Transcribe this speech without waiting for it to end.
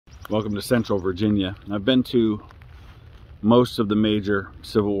Welcome to Central Virginia. I've been to most of the major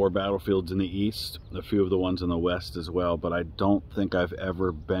Civil War battlefields in the east, a few of the ones in the west as well, but I don't think I've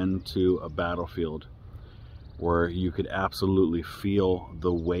ever been to a battlefield where you could absolutely feel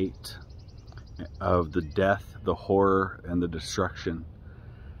the weight of the death, the horror, and the destruction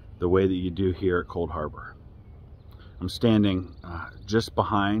the way that you do here at Cold Harbor. I'm standing just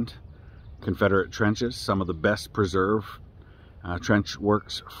behind Confederate trenches, some of the best preserved trench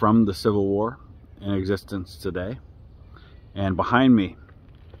works from the Civil War in existence today. And behind me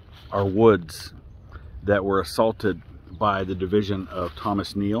are woods that were assaulted by the division of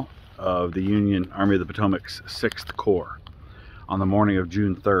Thomas Neal of the Union Army of the Potomac's 6th Corps on the morning of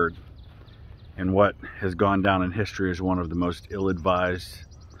June 3rd, in what has gone down in history as one of the most ill-advised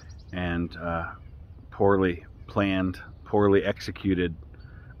and poorly planned, poorly executed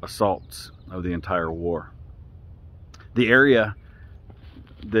assaults of the entire war. The area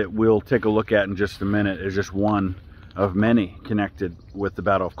that we'll take a look at in just a minute is just one of many connected with the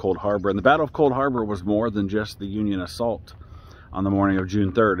Battle of Cold Harbor. And the Battle of Cold Harbor was more than just the Union assault on the morning of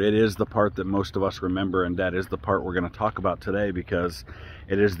June 3rd. It is the part that most of us remember, and that is the part we're going to talk about today, because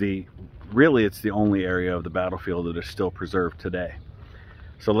it is it's the only area of the battlefield that is still preserved today.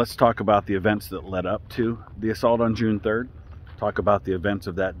 So let's talk about the events that led up to the assault on June 3rd, talk about the events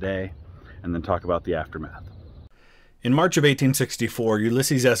of that day, and then talk about the aftermath. In March of 1864,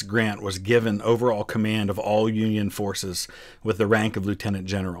 Ulysses S. Grant was given overall command of all Union forces with the rank of Lieutenant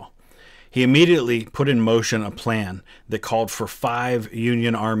General. He immediately put in motion a plan that called for 5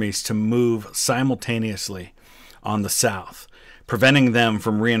 Union armies to move simultaneously on the south, preventing them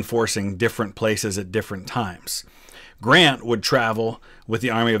from reinforcing different places at different times. Grant would travel with the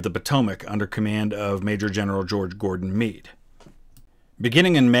Army of the Potomac under command of Major General George Gordon Meade.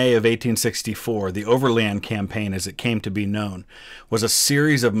 Beginning in May of 1864, the Overland Campaign, as it came to be known, was a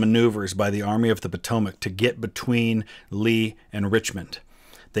series of maneuvers by the Army of the Potomac to get between Lee and Richmond.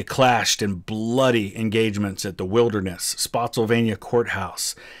 They clashed in bloody engagements at the Wilderness, Spotsylvania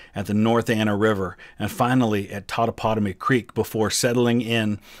Courthouse, at the North Anna River, and finally at Totopotomoy Creek before settling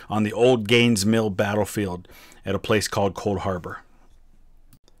in on the old Gaines Mill battlefield at a place called Cold Harbor.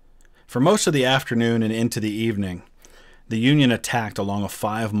 For most of the afternoon and into the evening, the Union attacked along a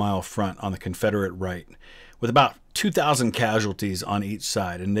 5-mile front on the Confederate right, with about 2,000 casualties on each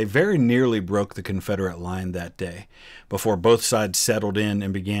side, and they very nearly broke the Confederate line that day before both sides settled in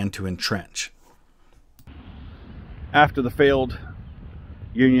and began to entrench. After the failed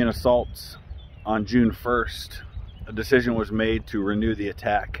Union assaults on June 1st, a decision was made to renew the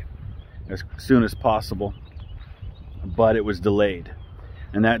attack as soon as possible, but it was delayed.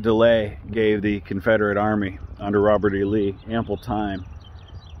 And that delay gave the Confederate Army under Robert E. Lee ample time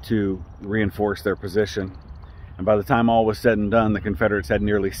to reinforce their position. And by the time all was said and done, the Confederates had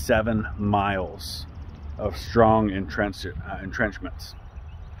nearly 7 miles of strong entrenchments.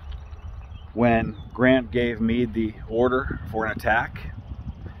 When Grant gave Meade the order for an attack,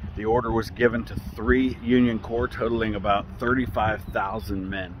 the order was given to 3 Union corps totaling about 35,000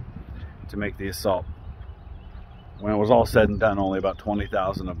 men to make the assault. When it was all said and done, only about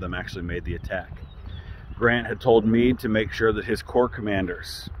 20,000 of them actually made the attack. Grant had told Meade to make sure that his corps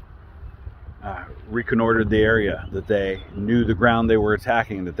commanders reconnoitered the area, that they knew the ground they were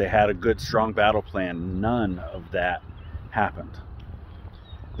attacking, that they had a good, strong battle plan. None of that happened.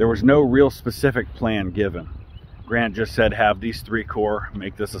 There was no real specific plan given. Grant just said, have these 3 corps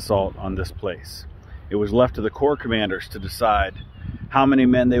make this assault on this place. It was left to the corps commanders to decide how many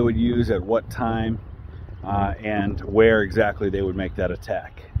men they would use at what time, and where exactly they would make that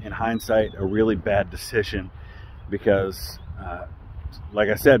attack. In hindsight, a really bad decision, because like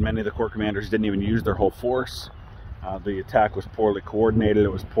I said, many of the corps commanders didn't even use their whole force. The attack was poorly coordinated,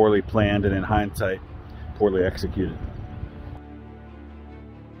 it was poorly planned, and in hindsight, poorly executed.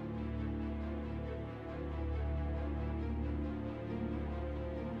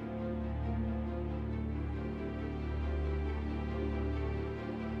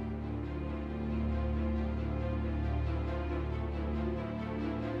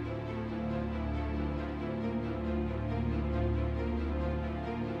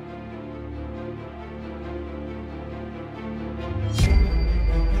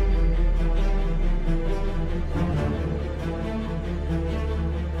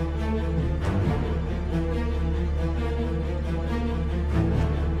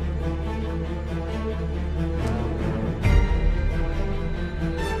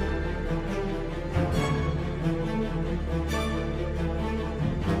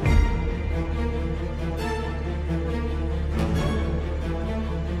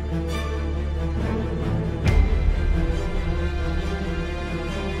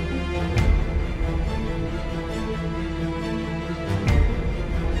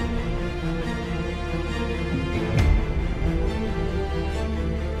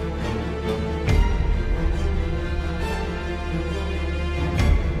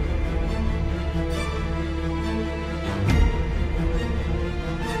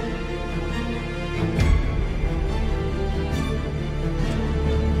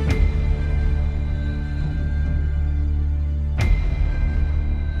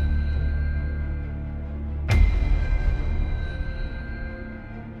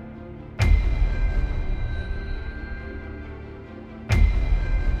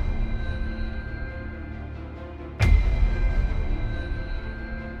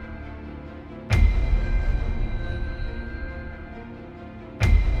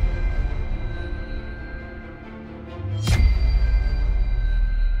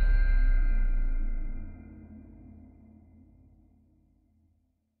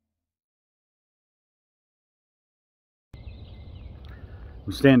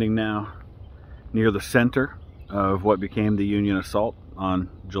 I'm standing now near the center of what became the Union assault on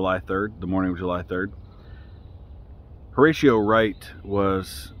July 3rd, the morning of July 3rd. Horatio Wright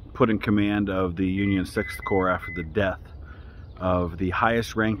was put in command of the Union 6th Corps after the death of the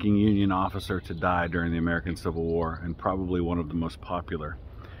highest ranking Union officer to die during the American Civil War, and probably one of the most popular.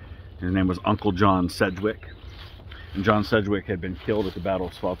 His name was Uncle John Sedgwick. And John Sedgwick had been killed at the Battle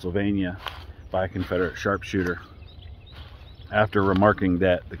of Spotsylvania by a Confederate sharpshooter after remarking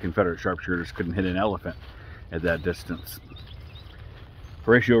that the Confederate sharpshooters couldn't hit an elephant at that distance.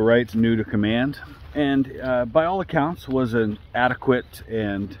 Horatio Wright's new to command, and by all accounts was an adequate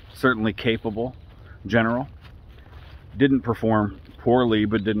and certainly capable general. Didn't perform poorly,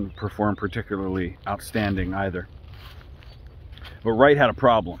 but didn't perform particularly outstanding either. But Wright had a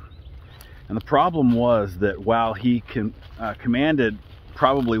problem. And the problem was that while he commanded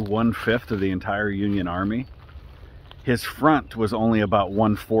probably 1/5 of the entire Union Army, his front was only about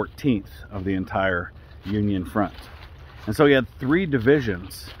 1/14 of the entire Union front. And so he had 3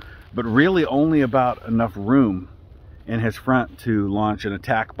 divisions, but really only about enough room in his front to launch an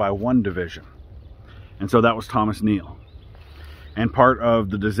attack by 1 division. And so that was Thomas Neal. And part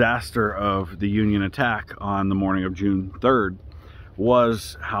of the disaster of the Union attack on the morning of June 3rd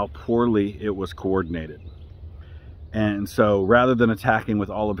was how poorly it was coordinated. And so rather than attacking with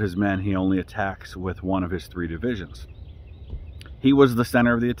all of his men, he only attacks with 1 of his 3 divisions. He was the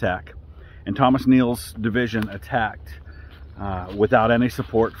center of the attack, and Thomas Neal's division attacked without any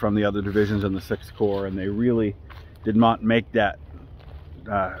support from the other divisions in the 6th Corps, and they really did not make that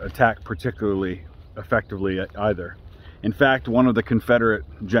attack particularly effectively either. In fact, one of the Confederate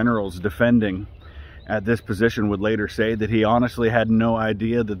generals defending at this position would later say that he honestly had no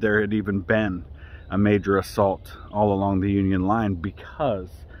idea that there had even been a major assault all along the Union line,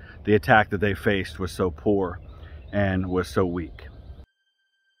 because the attack that they faced was so poor and was so weak.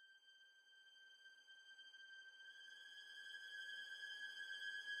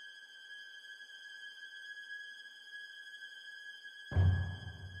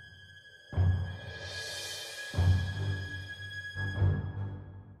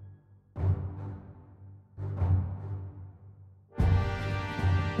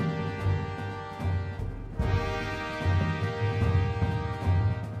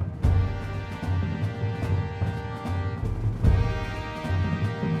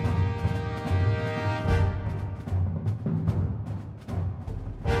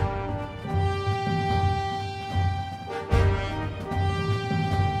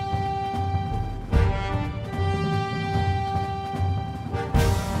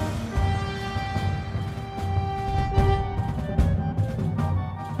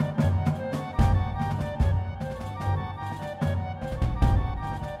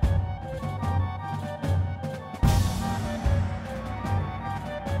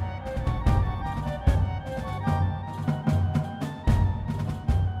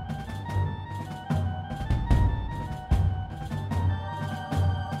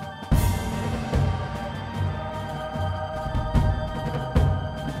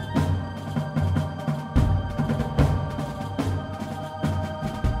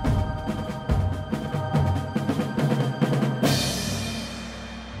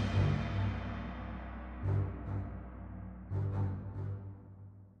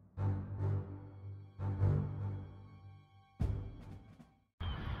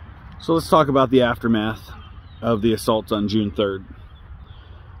 So let's talk about the aftermath of the assaults on June 3rd.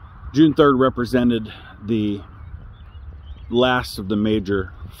 June 3rd represented the last of the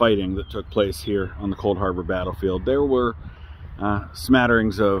major fighting that took place here on the Cold Harbor battlefield. There were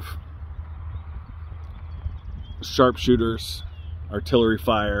smatterings of sharpshooters, artillery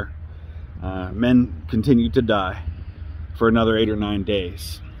fire. Men continued to die for another 8 or 9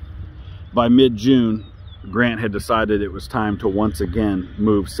 days. By mid-June, Grant had decided it was time to once again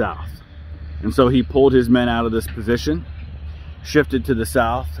move south. And so he pulled his men out of this position, shifted to the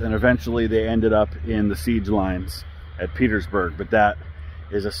south, and eventually they ended up in the siege lines at Petersburg. But that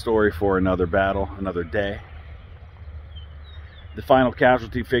is a story for another battle, another day. The final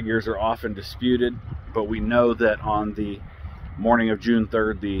casualty figures are often disputed, but we know that on the morning of June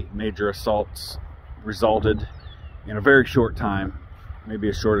 3rd, the major assaults resulted in a very short time, maybe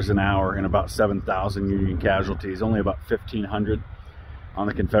as short as an hour, in about 7,000 Union casualties, only about 1,500 on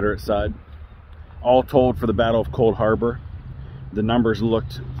the Confederate side. All told, for the Battle of Cold Harbor, the numbers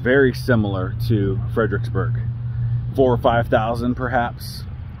looked very similar to Fredericksburg. 4,000 or 5,000 perhaps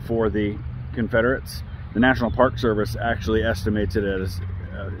for the Confederates. The National Park Service actually estimates it as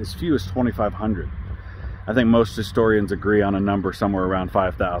few as 2,500. I think most historians agree on a number somewhere around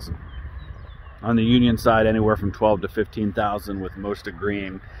 5,000. On the Union side, anywhere from 12 to 15,000, with most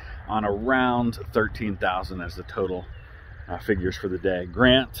agreeing on around 13,000 as the total figures for the day.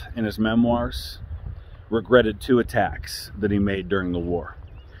 Grant, in his memoirs, regretted 2 attacks that he made during the war.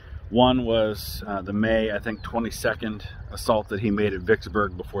 One was the May, I think, 22nd assault that he made at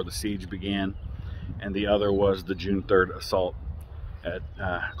Vicksburg before the siege began, and the other was the June 3rd assault at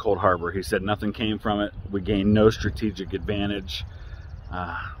Cold Harbor. He said nothing came from it. We gained no strategic advantage.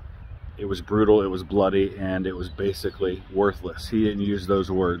 It was brutal, it was bloody, and it was basically worthless. He didn't use those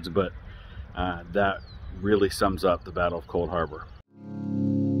words, but that really sums up the Battle of Cold Harbor.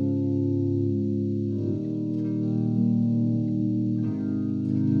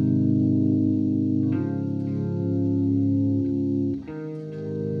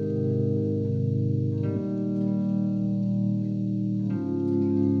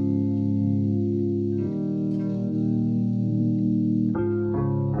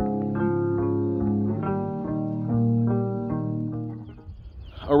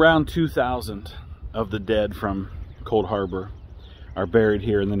 Around 2,000 of the dead from Cold Harbor are buried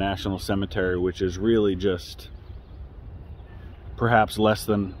here in the National Cemetery, which is really just perhaps less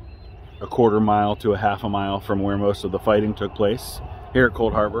than a quarter mile to a half a mile from where most of the fighting took place here at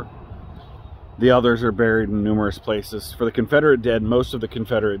Cold Harbor. The others are buried in numerous places. For the Confederate dead, most of the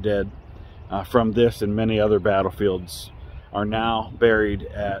Confederate dead from this and many other battlefields are now buried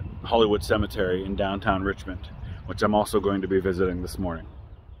at Hollywood Cemetery in downtown Richmond, which I'm also going to be visiting this morning.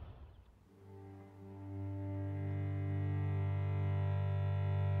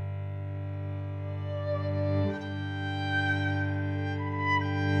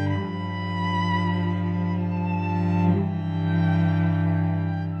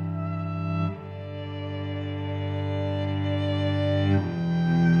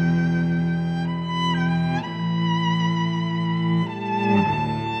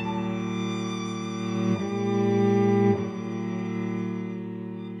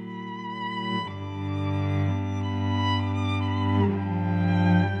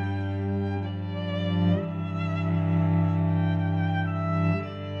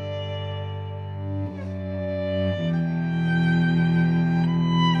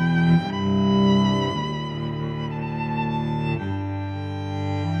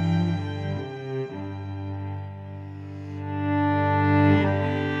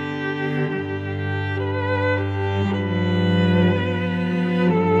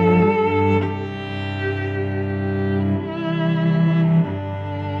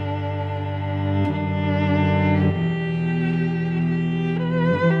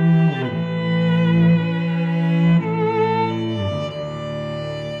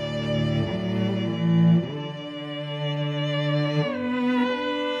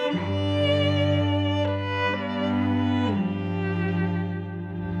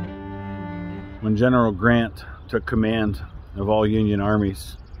 When General Grant took command of all Union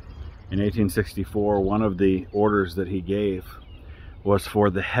armies in 1864, one of the orders that he gave was for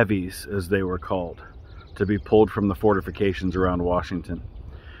the heavies, as they were called, to be pulled from the fortifications around Washington.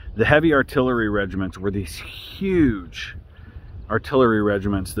 The heavy artillery regiments were these huge artillery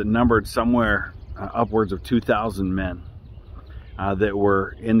regiments that numbered somewhere upwards of 2,000 men that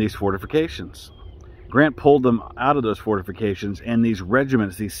were in these fortifications. Grant pulled them out of those fortifications, and these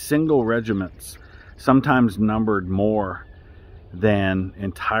regiments, these single regiments, sometimes numbered more than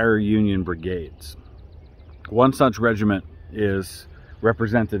entire Union brigades. One such regiment is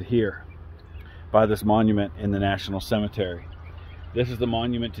represented here by this monument in the National Cemetery. This is the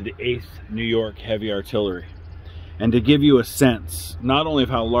monument to the 8th New York Heavy Artillery. And to give you a sense, not only of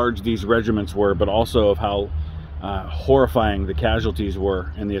how large these regiments were, but also of how horrifying the casualties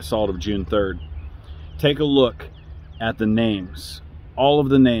were in the assault of June 3rd, take a look at the names, all of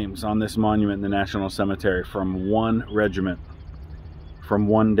the names on this monument in the National Cemetery from one regiment, from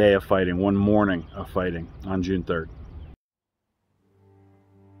one day of fighting, one morning of fighting on June 3rd.